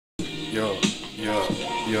yeah, yeah,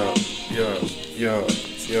 yeah, yeah, yeah,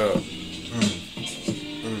 yeah,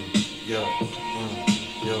 yeah,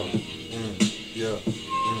 yeah, yeah,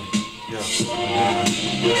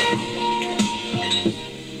 yeah.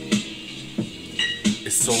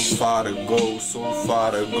 It's so far to go, so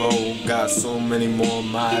far to go. Got so many more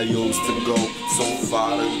miles to go. So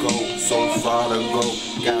far to go, so far to go.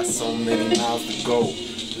 Got so many miles to go.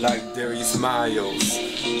 Like Darius Miles,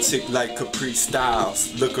 chick like Capri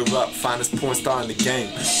Styles. Look her up, finest porn star in the game.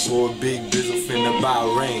 Boy, big bizzle finna buy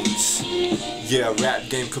range. Yeah, rap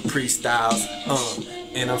game Capri Styles.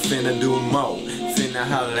 And I'm finna do more. Finna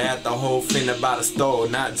holler at the whole, finna buy the store.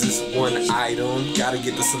 Not just one item, gotta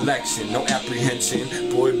get the selection. No apprehension,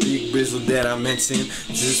 boy big bizzle that I mentioned.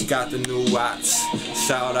 Just got the new watch.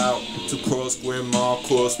 Shout out to Coral Square Mall,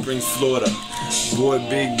 Coral Springs, Florida. Boy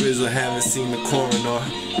big bizzle, haven't seen the coroner.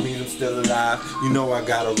 Means I'm still alive, you know I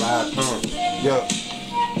gotta ride. Yeah.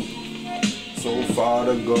 So far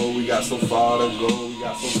to go, we got so far to go, we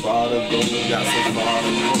got so far to go, we got so far to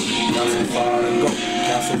go, got so far to go,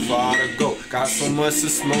 got so far to go, got so much to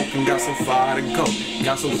smoke and got so far to go,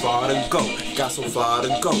 got so far to go, got so far to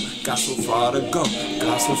go, got so far to go,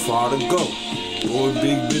 got so far to go. Boy,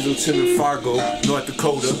 big bizzle chillin' Fargo, North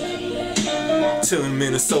Dakota. Chillin'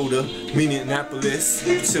 Minnesota, Minneapolis,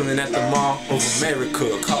 chillin' at the Mall of America,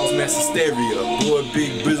 cause mass hysteria. Boy,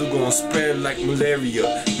 big bizzle gon' spread like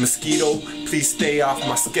malaria. Mosquito, please stay off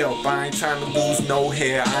my scalp. I ain't trying to lose no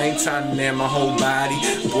hair, I ain't trying to nail my whole body.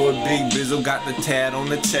 Boy, big bizzle got the tat on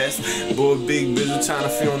the chest. Boy, big bizzle trying to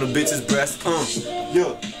feel on the bitch's breast.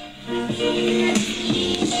 Yeah.